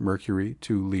square, Mercury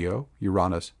to Leo,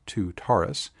 Uranus to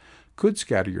Taurus, could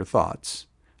scatter your thoughts,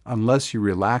 unless you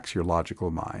relax your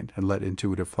logical mind and let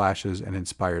intuitive flashes and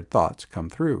inspired thoughts come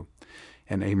through.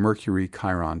 And a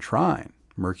Mercury-Chiron trine,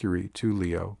 Mercury to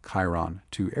Leo, Chiron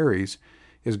to Aries,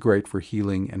 is great for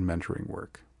healing and mentoring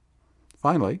work.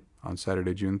 Finally, on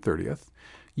Saturday, June 30th,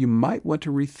 you might want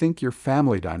to rethink your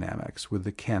family dynamics with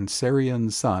the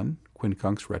Cancerian Sun,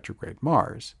 quincunx retrograde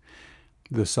Mars.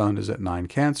 The Sun is at 9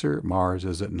 Cancer, Mars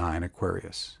is at 9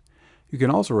 Aquarius. You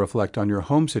can also reflect on your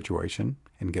home situation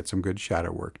and get some good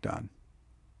shadow work done.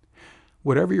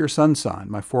 Whatever your sun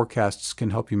sign, my forecasts can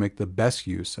help you make the best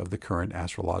use of the current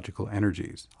astrological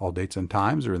energies. All dates and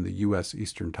times are in the U.S.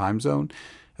 Eastern Time Zone.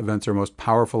 Events are most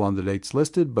powerful on the dates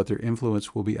listed, but their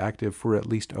influence will be active for at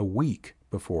least a week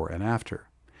before and after.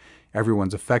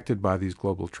 Everyone's affected by these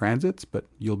global transits, but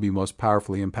you'll be most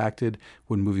powerfully impacted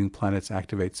when moving planets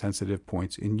activate sensitive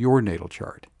points in your natal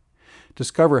chart.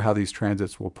 Discover how these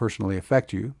transits will personally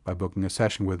affect you by booking a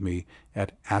session with me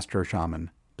at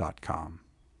astroshaman.com.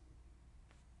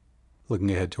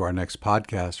 Looking ahead to our next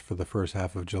podcast for the first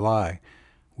half of July,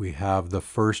 we have the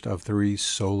first of 3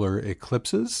 solar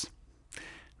eclipses.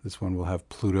 This one will have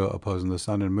Pluto opposing the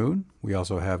Sun and Moon. We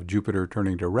also have Jupiter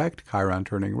turning direct, Chiron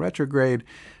turning retrograde,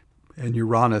 and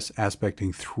Uranus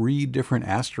aspecting 3 different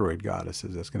asteroid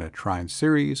goddesses. That's going to trine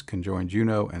Ceres, conjoin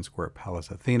Juno, and square Pallas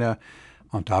Athena.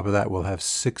 On top of that, we'll have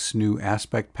 6 new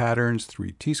aspect patterns,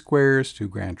 3 T-squares, 2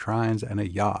 grand trines, and a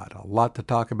yod. A lot to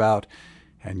talk about.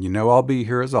 And you know I'll be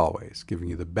here as always, giving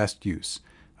you the best use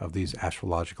of these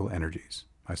astrological energies.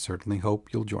 I certainly hope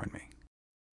you'll join me.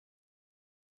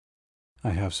 I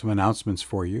have some announcements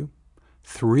for you.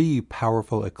 3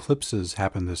 powerful eclipses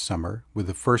happen this summer, with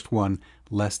the first one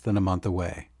less than a month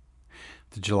away.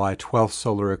 The July 12th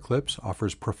solar eclipse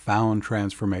offers profound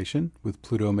transformation, with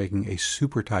Pluto making a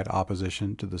super tight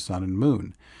opposition to the Sun and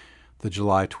Moon. The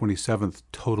July 27th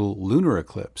total lunar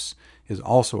eclipse is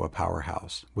also a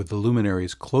powerhouse, with the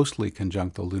luminaries closely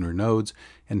conjunct the lunar nodes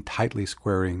and tightly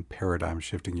squaring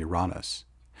paradigm-shifting Uranus.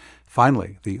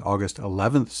 Finally, the August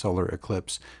 11th solar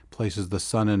eclipse places the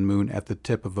Sun and Moon at the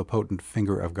tip of a potent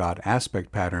finger of God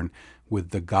aspect pattern,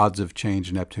 with the gods of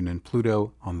change Neptune and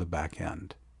Pluto on the back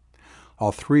end.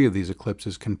 All 3 of these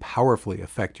eclipses can powerfully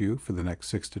affect you for the next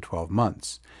 6 to 12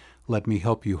 months. Let me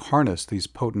help you harness these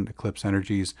potent eclipse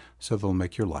energies so they'll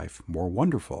make your life more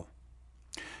wonderful.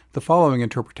 The following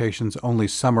interpretations only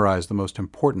summarize the most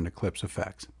important eclipse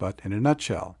effects, but in a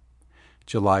nutshell.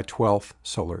 July 12th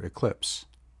solar eclipse.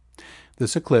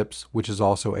 This eclipse, which is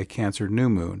also a Cancer new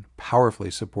moon,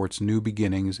 powerfully supports new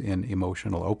beginnings in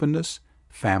emotional openness,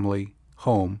 family,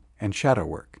 home, and shadow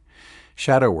work.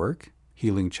 Shadow work,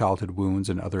 healing childhood wounds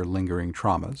and other lingering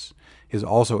traumas, is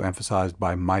also emphasized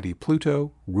by mighty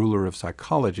Pluto, ruler of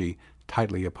psychology,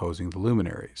 tightly opposing the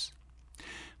luminaries.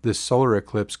 This solar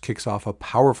eclipse kicks off a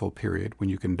powerful period when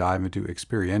you can dive into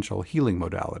experiential healing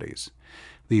modalities.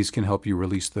 These can help you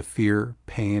release the fear,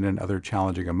 pain, and other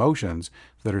challenging emotions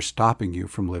that are stopping you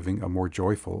from living a more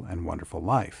joyful and wonderful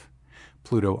life.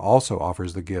 Pluto also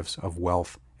offers the gifts of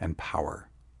wealth and power.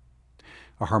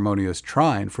 A harmonious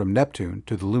trine from Neptune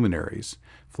to the luminaries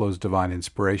flows divine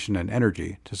inspiration and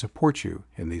energy to support you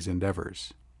in these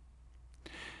endeavors.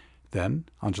 Then,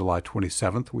 on July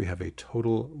 27th, we have a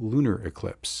total lunar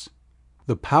eclipse.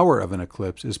 The power of an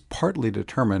eclipse is partly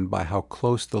determined by how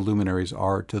close the luminaries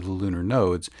are to the lunar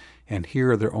nodes, and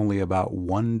here they're only about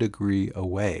 1 degree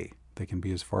away. They can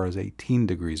be as far as 18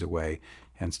 degrees away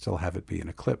and still have it be an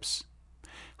eclipse.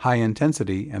 High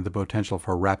intensity and the potential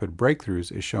for rapid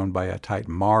breakthroughs is shown by a tight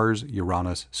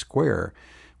Mars-Uranus square,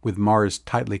 with Mars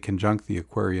tightly conjunct the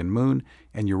Aquarian moon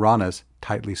and Uranus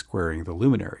tightly squaring the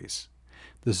luminaries.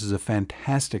 This is a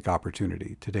fantastic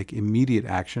opportunity to take immediate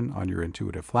action on your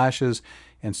intuitive flashes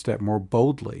and step more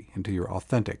boldly into your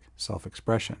authentic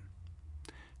self-expression.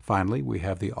 Finally, we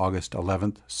have the August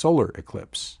 11th solar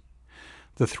eclipse.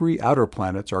 The 3 outer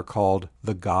planets are called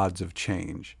the gods of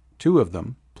change. 2 of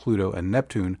them, Pluto and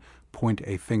Neptune, point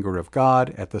a finger of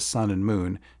God at the Sun and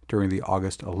Moon during the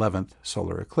August 11th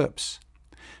solar eclipse.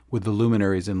 With the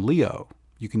luminaries in Leo,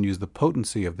 you can use the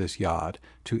potency of this yod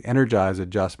to energize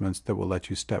adjustments that will let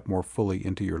you step more fully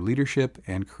into your leadership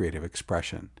and creative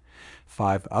expression.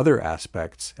 5 other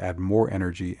aspects add more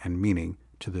energy and meaning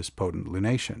to this potent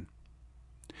lunation.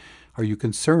 Are you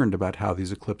concerned about how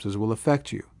these eclipses will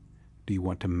affect you? Do you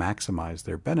want to maximize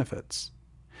their benefits?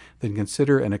 Then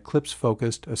consider an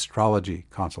eclipse-focused astrology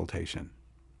consultation.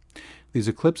 These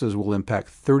eclipses will impact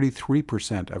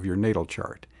 33% of your natal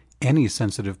chart. Any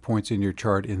sensitive points in your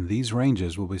chart in these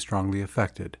ranges will be strongly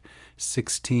affected.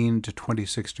 16 to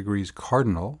 26 degrees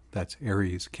cardinal, that's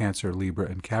Aries, Cancer, Libra,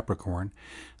 and Capricorn.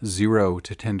 0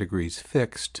 to 10 degrees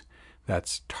fixed,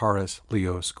 that's Taurus,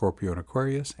 Leo, Scorpio, and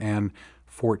Aquarius. And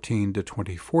 14 to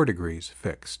 24 degrees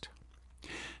fixed.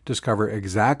 Discover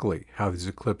exactly how these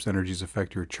eclipse energies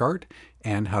affect your chart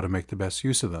and how to make the best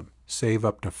use of them. Save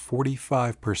up to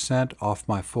 45% off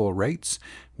my full rates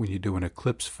when you do an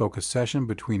eclipse-focused session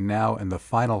between now and the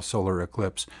final solar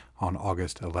eclipse on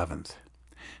August 11th.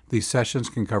 These sessions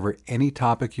can cover any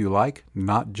topic you like,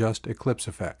 not just eclipse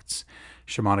effects.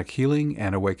 Shamanic healing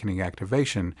and awakening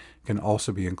activation can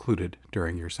also be included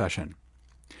during your session.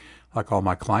 Like all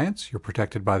my clients, you're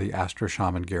protected by the Astro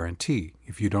Shaman Guarantee.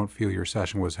 If you don't feel your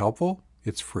session was helpful,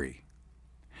 it's free.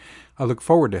 I look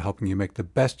forward to helping you make the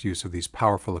best use of these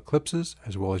powerful eclipses,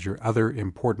 as well as your other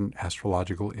important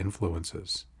astrological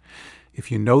influences.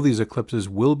 If you know these eclipses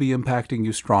will be impacting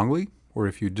you strongly, or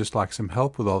if you'd just like some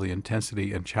help with all the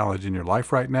intensity and challenge in your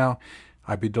life right now,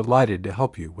 I'd be delighted to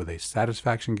help you with a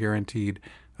satisfaction guaranteed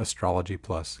Astrology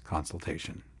Plus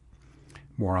consultation.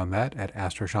 More on that at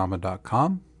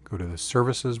astroshaman.com. Go to the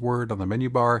services word on the menu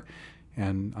bar,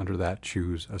 and under that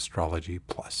choose Astrology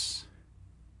Plus.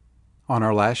 On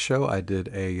our last show, I did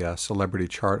a celebrity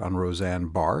chart on Roseanne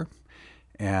Barr,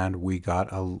 and we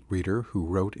got a reader who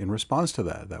wrote in response to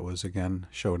that. That was, again,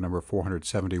 show number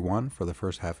 471 for the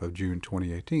first half of June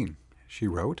 2018. She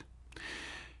wrote,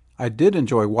 I did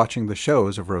enjoy watching the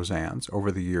shows of Roseanne's over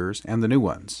the years and the new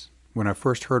ones. When I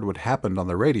first heard what happened on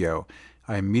the radio,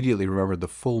 I immediately remembered the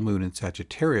full moon in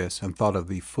Sagittarius and thought of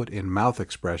the foot-in-mouth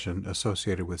expression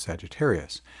associated with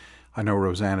Sagittarius. I know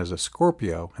Roseanne is a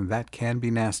Scorpio, and that can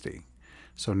be nasty.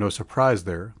 So no surprise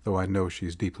there, though I know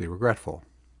she's deeply regretful.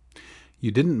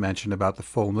 You didn't mention about the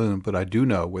full moon, but I do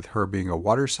know with her being a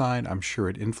water sign, I'm sure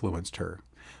it influenced her.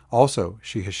 Also,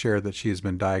 she has shared that she has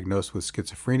been diagnosed with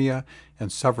schizophrenia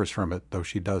and suffers from it, though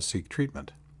she does seek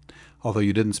treatment. Although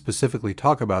you didn't specifically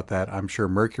talk about that, I'm sure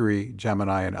Mercury,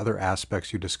 Gemini, and other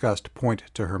aspects you discussed point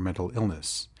to her mental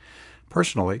illness.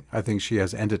 Personally, I think she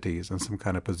has entities and some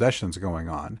kind of possessions going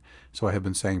on, so I have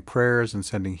been saying prayers and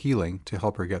sending healing to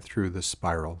help her get through this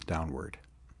spiral downward.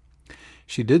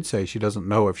 She did say she doesn't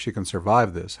know if she can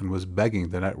survive this and was begging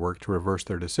the network to reverse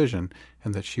their decision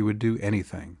and that she would do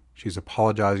anything. She's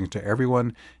apologizing to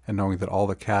everyone, and knowing that all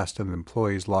the cast and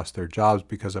employees lost their jobs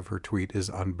because of her tweet is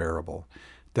unbearable.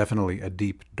 Definitely a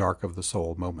deep, dark of the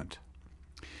soul moment.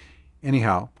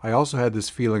 Anyhow, I also had this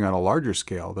feeling on a larger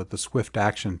scale that the swift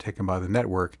action taken by the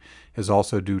network is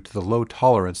also due to the low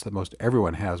tolerance that most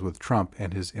everyone has with Trump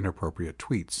and his inappropriate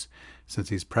tweets. Since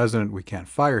he's president, we can't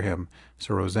fire him,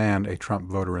 so Roseanne, a Trump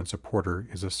voter and supporter,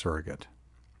 is a surrogate.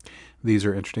 These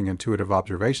are interesting intuitive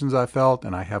observations I felt,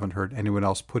 and I haven't heard anyone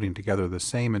else putting together the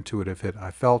same intuitive hit I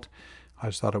felt. I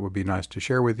just thought it would be nice to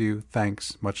share with you.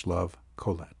 Thanks. Much love,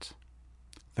 Colette.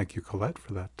 Thank you, Colette,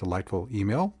 for that delightful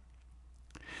email.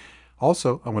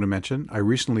 Also, I want to mention I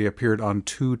recently appeared on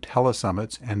 2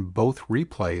 telesummits, and both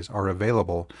replays are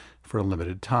available for a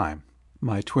limited time.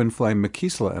 My twin flame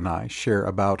Makisla and I share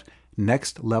about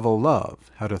Next Level Love,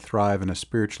 how to thrive in a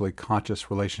spiritually conscious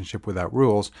relationship without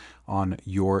rules on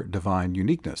your divine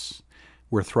uniqueness.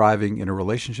 We're thriving in a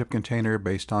relationship container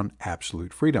based on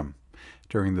absolute freedom.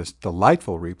 During this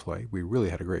delightful replay, we really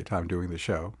had a great time doing the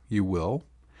show. You will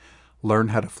learn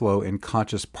how to flow in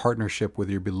conscious partnership with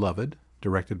your beloved,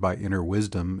 directed by inner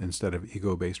wisdom instead of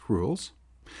ego-based rules.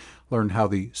 Learn how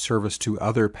the service to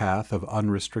other path of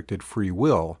unrestricted free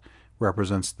will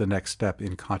represents the next step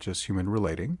in conscious human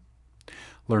relating.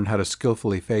 Learn how to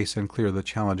skillfully face and clear the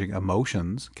challenging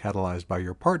emotions catalyzed by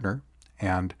your partner.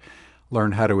 And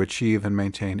learn how to achieve and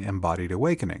maintain embodied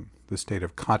awakening, the state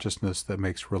of consciousness that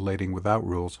makes relating without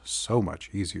rules so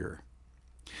much easier.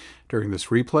 During this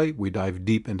replay, we dive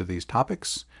deep into these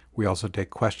topics. We also take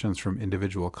questions from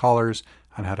individual callers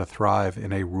on how to thrive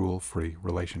in a rule-free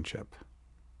relationship.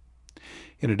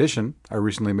 In addition, I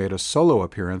recently made a solo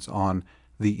appearance on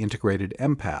The Integrated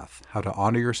Empath, how to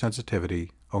honor your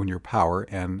sensitivity, own your power,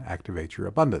 and activate your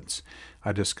abundance.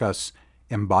 I discuss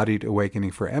embodied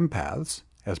awakening for empaths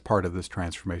as part of this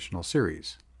transformational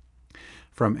series.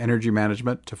 From energy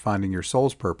management to finding your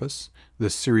soul's purpose,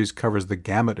 this series covers the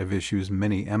gamut of issues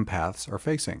many empaths are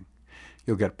facing.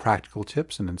 You'll get practical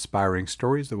tips and inspiring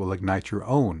stories that will ignite your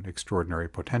own extraordinary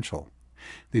potential.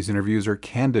 These interviews are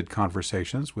candid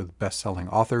conversations with best-selling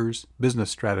authors,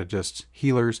 business strategists,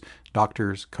 healers,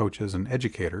 doctors, coaches, and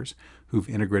educators who've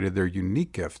integrated their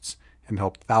unique gifts and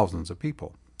helped thousands of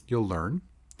people. You'll learn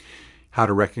how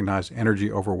to recognize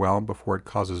energy overwhelm before it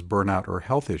causes burnout or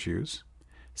health issues,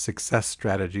 success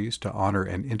strategies to honor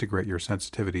and integrate your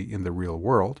sensitivity in the real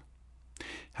world,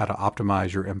 how to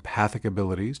optimize your empathic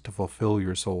abilities to fulfill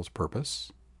your soul's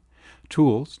purpose,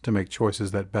 tools to make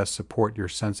choices that best support your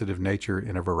sensitive nature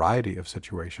in a variety of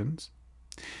situations,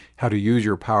 how to use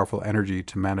your powerful energy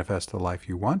to manifest the life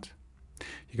you want.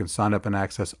 You can sign up and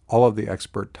access all of the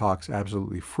expert talks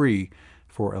absolutely free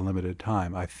for a limited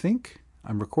time. I think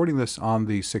I'm recording this on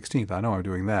the 16th. I know I'm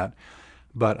doing that.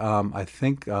 But I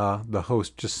think the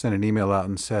host just sent an email out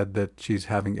and said that she's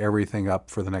having everything up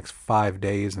for the next 5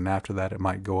 days, and after that it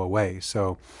might go away.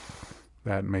 So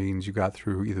That means you got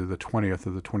through either the 20th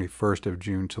or the 21st of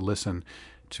June to listen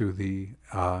to the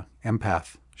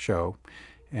Empath show.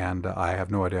 And I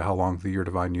have no idea how long the Your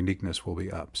Divine Uniqueness will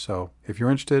be up. So if you're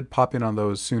interested, pop in on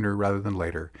those sooner rather than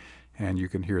later, and you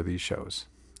can hear these shows.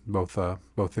 Both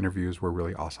interviews were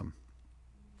really awesome.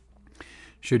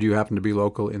 Should you happen to be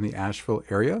local in the Asheville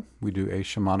area, we do a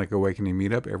Shamanic Awakening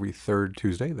meetup every third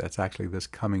Tuesday. That's actually this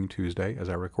coming Tuesday as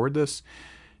I record this.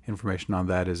 Information on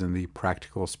that is in the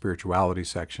Practical Spirituality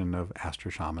section of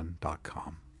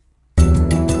astroshaman.com.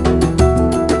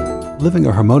 Living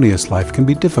a harmonious life can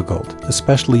be difficult,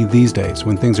 especially these days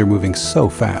when things are moving so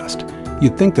fast.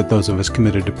 You'd think that those of us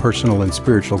committed to personal and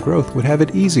spiritual growth would have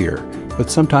it easier, but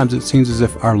sometimes it seems as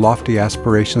if our lofty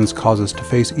aspirations cause us to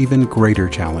face even greater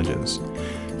challenges.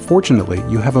 Fortunately,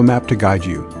 you have a map to guide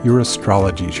you, your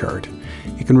astrology chart.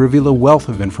 It can reveal a wealth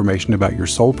of information about your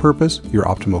soul purpose, your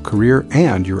optimal career,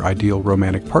 and your ideal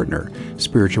romantic partner.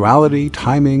 Spirituality,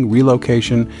 timing,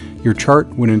 relocation. Your chart,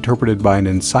 when interpreted by an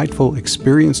insightful,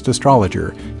 experienced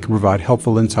astrologer, can provide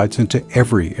helpful insights into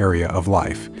every area of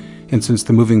life. And since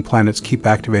the moving planets keep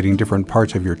activating different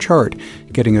parts of your chart,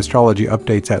 getting astrology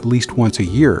updates at least once a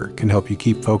year can help you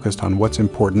keep focused on what's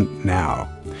important now.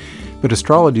 But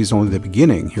astrology is only the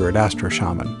beginning here at Astro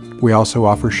Shaman. We also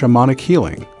offer shamanic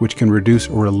healing, which can reduce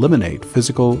or eliminate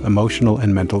physical, emotional,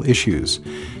 and mental issues.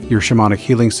 Your shamanic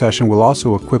healing session will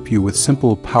also equip you with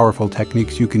simple, powerful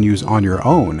techniques you can use on your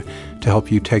own to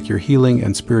help you take your healing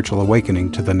and spiritual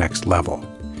awakening to the next level.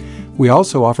 We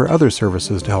also offer other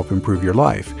services to help improve your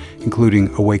life,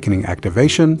 including awakening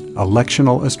activation,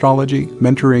 electional astrology,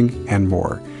 mentoring, and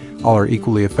more. All are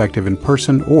equally effective in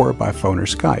person or by phone or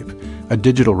Skype. A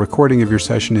digital recording of your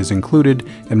session is included,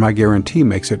 and my guarantee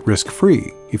makes it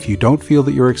risk-free. If you don't feel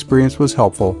that your experience was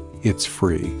helpful, it's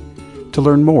free. To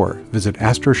learn more, visit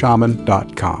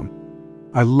astroshaman.com.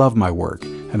 I love my work,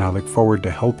 and I look forward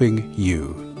to helping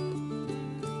you.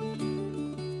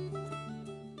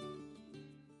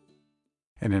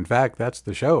 And in fact, that's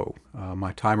the show.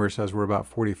 My timer says we're about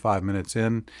 45 minutes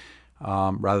in.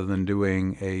 Rather than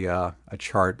doing a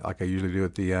chart like I usually do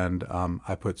at the end,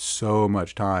 I put so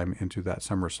much time into that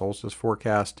summer solstice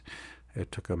forecast.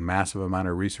 It took a massive amount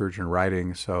of research and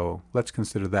writing, so let's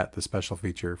consider that the special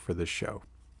feature for this show.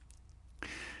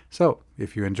 So,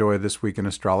 if you enjoy This Week in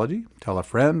Astrology, tell a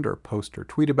friend or post or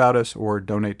tweet about us or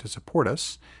donate to support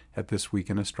us at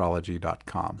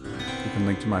ThisWeekInAstrology.com. You can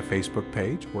link to my Facebook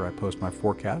page where I post my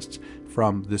forecasts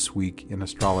from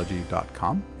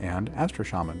ThisWeekInAstrology.com and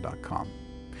AstroShaman.com.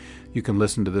 You can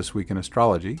listen to This Week in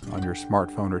Astrology on your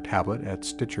smartphone or tablet at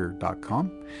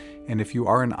Stitcher.com. And if you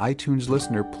are an iTunes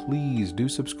listener, please do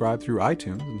subscribe through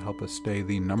iTunes and help us stay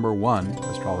the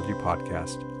 #1 astrology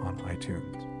podcast on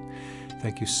iTunes.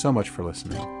 Thank you so much for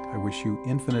listening. I wish you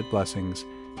infinite blessings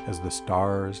as the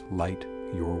stars light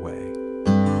your way.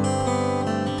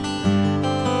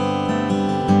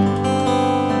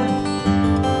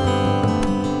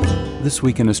 This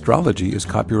Week in Astrology is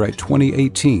copyright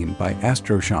 2018 by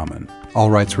Astro Shaman.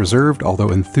 All rights reserved, although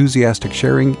enthusiastic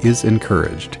sharing is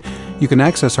encouraged. You can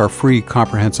access our free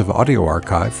comprehensive audio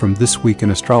archive from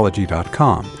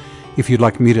ThisWeekInAstrology.com. If you'd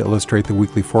like me to illustrate the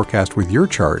weekly forecast with your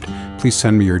chart, please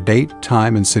send me your date,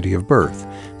 time, and city of birth.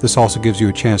 This also gives you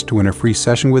a chance to win a free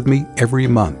session with me every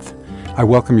month. I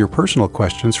welcome your personal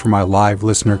questions for my live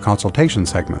listener consultation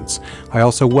segments. I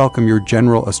also welcome your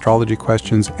general astrology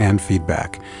questions and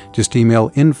feedback. Just email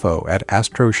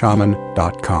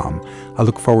info@astroshaman.com. I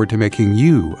look forward to making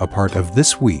you a part of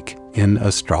This Week in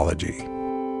Astrology.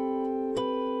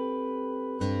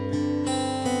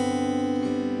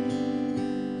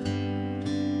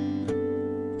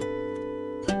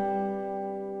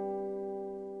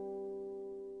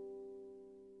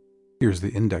 Here's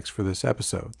the index for this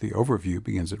episode. The overview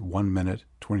begins at 1 minute,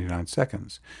 29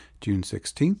 seconds. June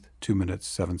 16th, 2 minutes,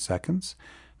 7 seconds.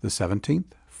 The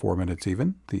 17th, 4 minutes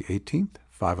even. The 18th,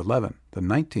 5:11. The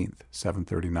 19th,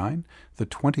 7:39. The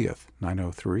 20th,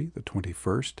 9:03. The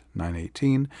 21st,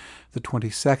 9:18. The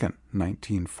 22nd,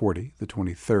 19:40. The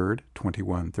 23rd,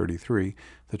 21:33.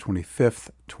 The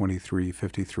 25th,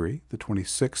 23:53. The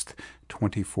 26th,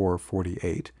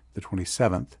 24:48. The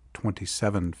 27th,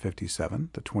 27:57,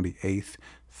 the 28th,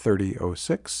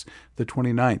 30:06, the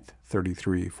 29th,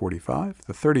 33:45,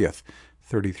 the 30th,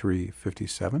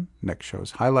 33:57. Next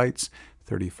show's highlights,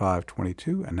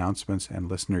 35:22, announcements and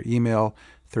listener email,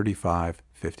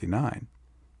 35:59.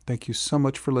 Thank you so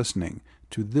much for listening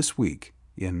to This Week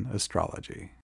in Astrology.